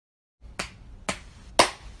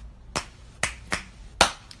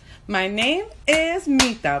My name is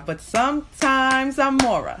Mita, but sometimes I'm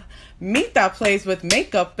Mora. Mita plays with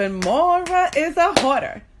makeup and Mora is a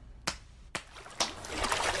hoarder.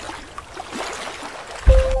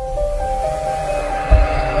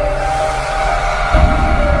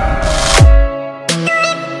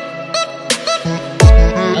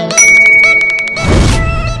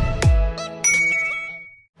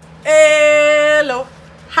 Hello.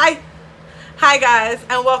 Hi guys,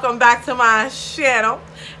 and welcome back to my channel.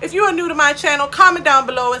 If you are new to my channel, comment down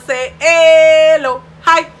below and say hello,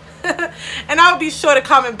 hi. And I'll be sure to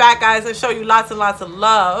comment back, guys, and show you lots and lots of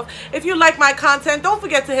love. If you like my content, don't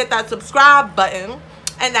forget to hit that subscribe button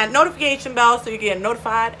and that notification bell so you get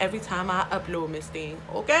notified every time I upload this thing.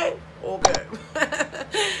 Okay?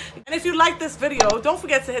 And if you like this video, don't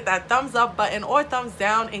forget to hit that thumbs up button or thumbs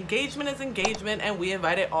down. Engagement is engagement, and we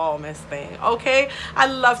invite it all, Miss Thing. Okay? I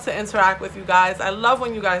love to interact with you guys. I love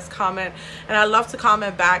when you guys comment, and I love to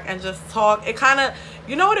comment back and just talk. It kind of,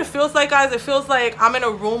 you know what it feels like, guys? It feels like I'm in a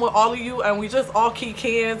room with all of you and we just all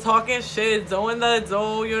kikiing, talking shit, doing the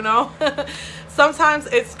do, you know? Sometimes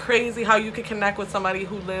it's crazy how you can connect with somebody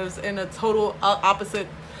who lives in a total opposite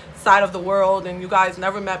side of the world and you guys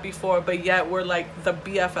never met before, but yet we're like the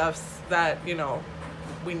BFFs that, you know,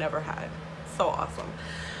 we never had. So awesome.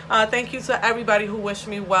 Thank you to everybody who wished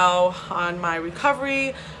me well on my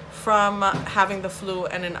recovery from having the flu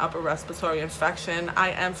and an upper respiratory infection.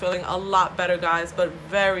 I am feeling a lot better, guys, but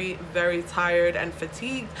very, very tired and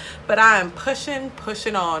fatigued, but I am pushing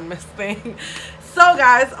on, Miss Thing. So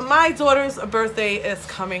guys, my daughter's birthday is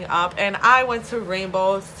coming up and I went to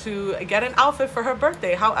Rainbows to get an outfit for her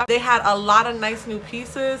birthday. However, they had a lot of nice new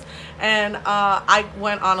pieces and I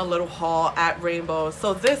went on a little haul at Rainbows.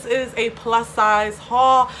 So this is a plus size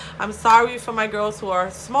haul. I'm sorry for my girls who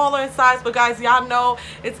are smaller in size, but guys, y'all know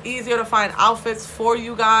it's easier to find outfits for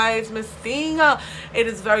you guys. Miss Thing, it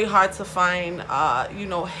is very hard to find, you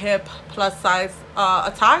know, hip plus size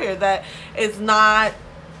attire that is not,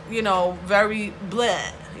 you know, very blah,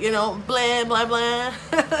 you know, blah blah blah.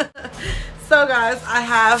 So guys, I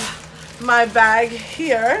have my bag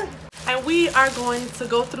here and we are going to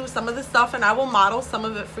go through some of the stuff and I will model some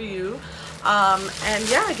of it for you, and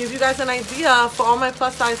yeah, give you guys an idea for all my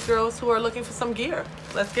plus size girls who are looking for some gear.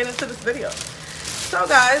 Let's get into this video. So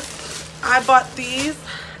guys, I bought these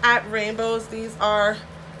at Rainbows. These are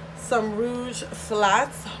some Rouge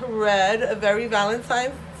flats, red, very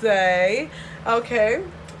Valentine's Day. Okay,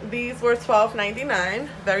 these were $12.99,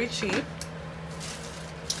 very cheap.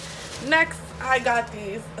 Next, I got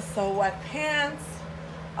these sweatpants,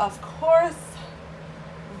 of course,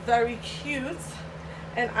 very cute,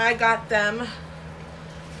 and I got them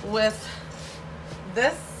with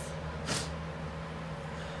this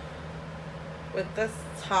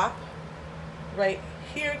top right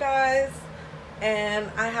here, guys. And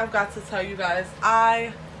I have got to tell you guys,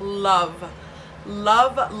 I love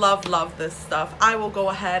this stuff. I will go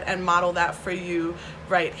ahead and model that for you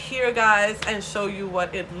right here, guys, and show you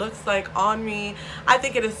what it looks like on me. I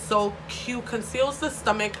think it is so cute. Conceals the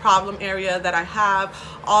stomach problem area that I have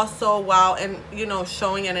also, while, and you know,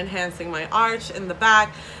 showing and enhancing my arch in the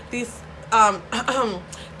back. These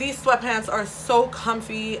these sweatpants are so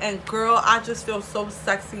comfy, and girl, I just feel so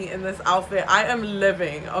sexy in this outfit. I am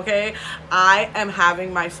living, okay? I am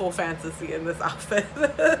having my full fantasy in this outfit.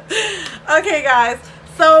 Okay guys,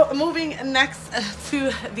 so moving next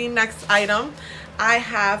to the next item, I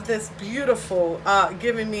have this beautiful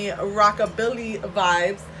giving me rockabilly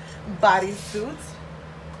vibes bodysuit.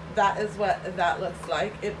 That is what that looks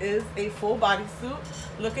like. It is a full bodysuit.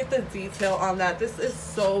 Look at the detail on that. This is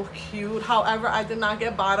so cute. However, I did not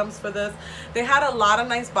get bottoms for this. They had a lot of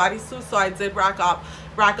nice bodysuits, so I did rack up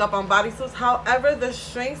on bodysuits. However, the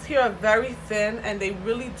strings here are very thin and they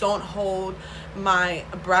really don't hold my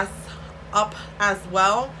breasts up as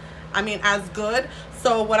well. I mean, as good.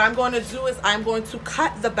 So what I'm going to do is I'm going to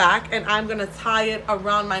cut the back and I'm going to tie it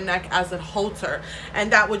around my neck as a halter,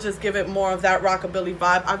 and that would just give it more of that rockabilly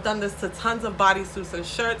vibe. I've done this to tons of bodysuits and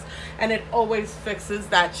shirts, and it always fixes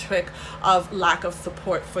that trick of lack of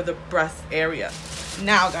support for the breast area.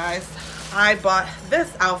 Now guys, I bought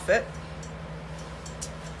this outfit,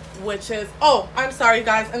 which is, oh, I'm sorry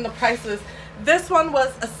guys, and the prices. This one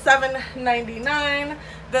was $7.99.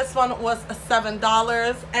 This one was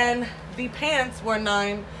 $7, and the pants were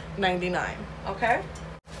 $9.99. Okay,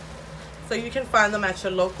 so you can find them at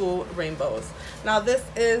your local Rainbows. Now this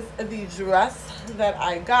is the dress that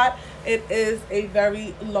I got. It is a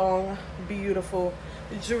very long, beautiful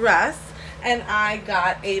dress, and I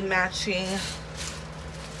got a matching,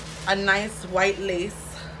 a nice white lace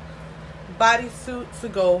bodysuit to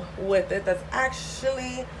go with it. That's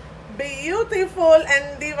actually beautiful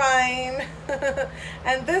and divine.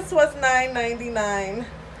 And this was $9.99.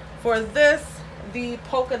 For this, the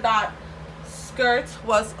polka dot skirt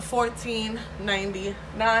was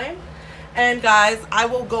 $14.99. And guys, I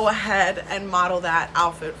will go ahead and model that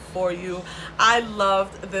outfit for you. I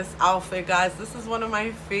loved this outfit, guys. This is one of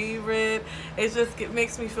my favorite. It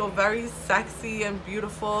makes me feel very sexy and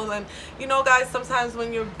beautiful. And you know, guys, sometimes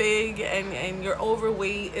when you're big and you're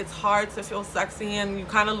overweight, it's hard to feel sexy and you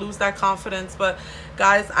kind of lose that confidence. But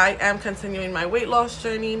guys, I am continuing my weight loss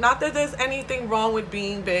journey. Not that there's anything wrong with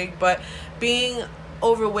being big, but being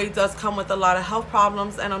overweight does come with a lot of health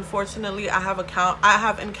problems, and unfortunately I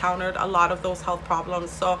have encountered a lot of those health problems.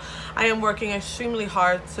 So I am working extremely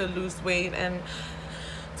hard to lose weight, and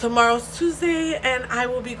tomorrow's Tuesday and I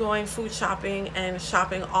will be going food shopping and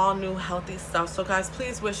shopping all new healthy stuff. So guys,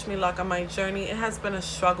 please wish me luck on my journey. It has been a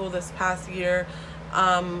struggle this past year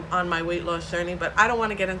on my weight loss journey, but I don't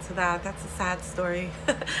want to get into that. That's a sad story.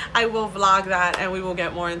 I will vlog that and we will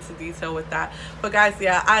get more into detail with that. But guys,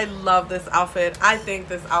 yeah, I love this outfit. I think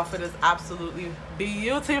this outfit is absolutely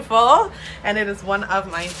beautiful and it is one of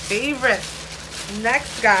my favorites.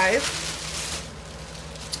 Next, guys,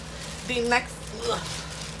 the next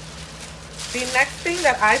thing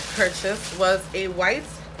that I purchased was a white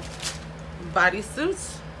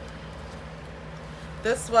bodysuit.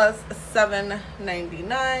 This was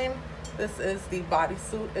 $7.99. This is the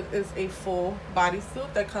bodysuit. It is a full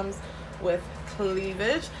bodysuit that comes with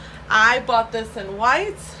cleavage. I bought this in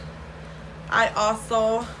white. I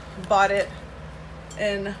also bought it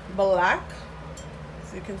in black,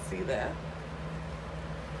 as you can see there.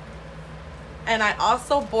 And I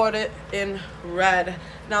also bought it in red.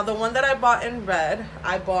 Now the one that I bought in red,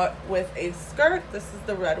 I bought with a skirt. This is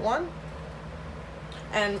the red one.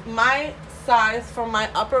 And my size for my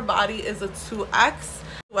upper body is a 2X.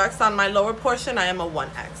 2X on my lower portion, I am a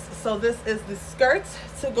 1X. So this is the skirt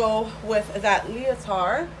to go with that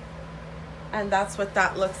leotard. And that's what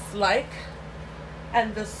that looks like.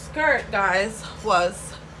 And the skirt, guys,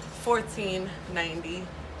 was $14.99.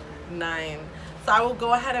 So I will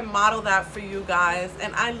go ahead and model that for you guys.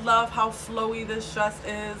 And I love how flowy this dress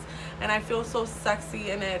is. And I feel so sexy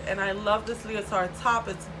in it. And I love this leotard top.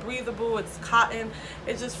 It's breathable. It's cotton.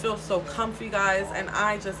 It just feels so comfy, guys. And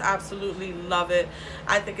I just absolutely love it.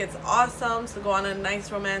 I think it's awesome to go on a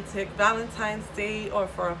nice romantic Valentine's Day or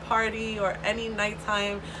for a party or any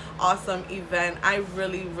nighttime awesome event. I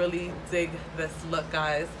really, really dig this look,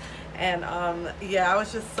 guys. And yeah, I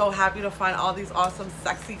was just so happy to find all these awesome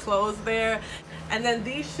sexy clothes there. And then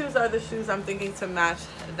these shoes are the shoes I'm thinking to match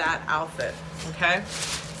that outfit. Okay,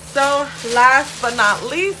 so last but not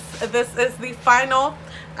least, this is the final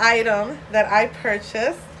item that I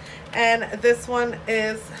purchased, and this one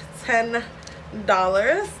is $10,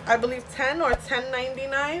 I believe. 10 or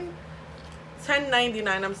 $10.99. $10.99,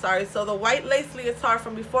 I'm sorry. So the white lace leotard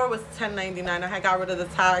from before was $10.99. I had got rid of the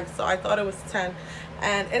tag, so I thought it was 10.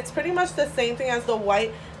 And it's pretty much the same thing as the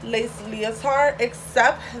white lace leotard,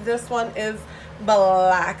 except this one is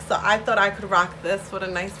black. So I thought I could rock this with a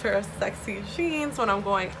nice pair of sexy jeans when I'm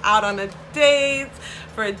going out on a date,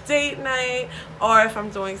 for a date night, or if I'm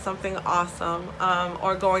doing something awesome,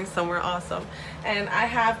 or going somewhere awesome. And I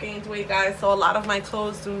have gained weight, guys, so a lot of my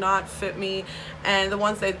clothes do not fit me, and the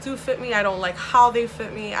ones that do fit me, I don't like how they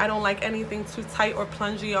fit me. I don't like anything too tight or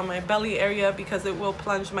plungy on my belly area because it will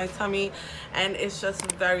plunge my tummy, and it's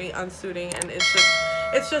just very unsuiting, and it's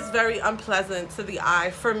just very unpleasant to the eye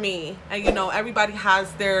for me. And you know, everybody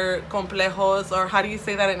has their complejos, or how do you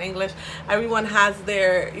say that in English? Everyone has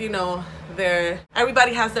their, you know,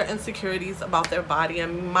 everybody has their insecurities about their body,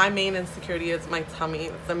 and my main insecurity is my tummy.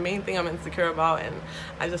 It's the main thing I'm insecure about, and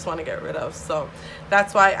I just want to get rid of. So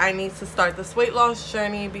that's why I need to start this weight loss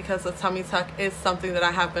journey, because the tummy tuck is something that I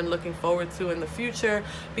have been looking forward to in the future,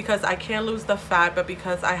 because I can lose the fat, but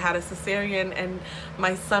because I had a cesarean and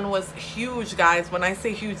my son was huge, guys. When I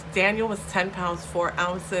say huge, Daniel was 10 pounds 4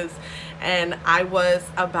 ounces, and I was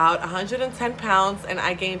about 110 pounds, and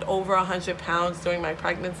I gained over 100 pounds during my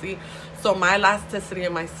pregnancy. So my elasticity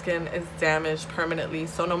in my skin is damaged permanently.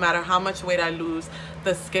 So no matter how much weight I lose,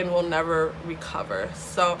 the skin will never recover.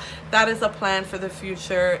 So that is a plan for the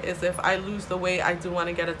future, is if I lose the weight, I do want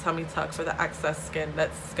to get a tummy tuck for the excess skin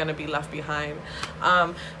that's going to be left behind.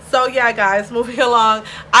 So yeah, guys, moving along.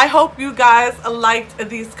 I hope you guys liked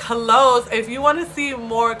these clothes. If you want to see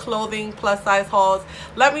more clothing plus size hauls,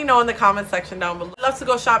 let me know in the comment section down below. I love to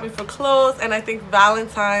go shopping for clothes, and I think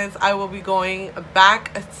Valentine's I will be going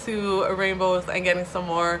back to Rainbows and getting some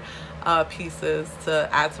more pieces to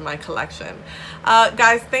add to my collection.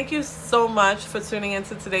 Guys, thank you so much for tuning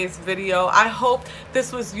into today's video. I hope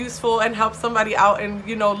this was useful and helped somebody out and,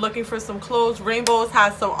 you know, looking for some clothes. Rainbows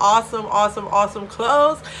has some awesome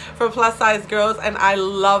clothes for plus size girls, and I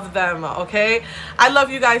love them. Okay, I love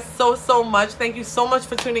you guys so much. Thank you so much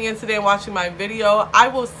for tuning in today and watching my video. I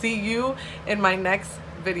will see you in my next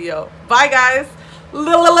video. Bye guys.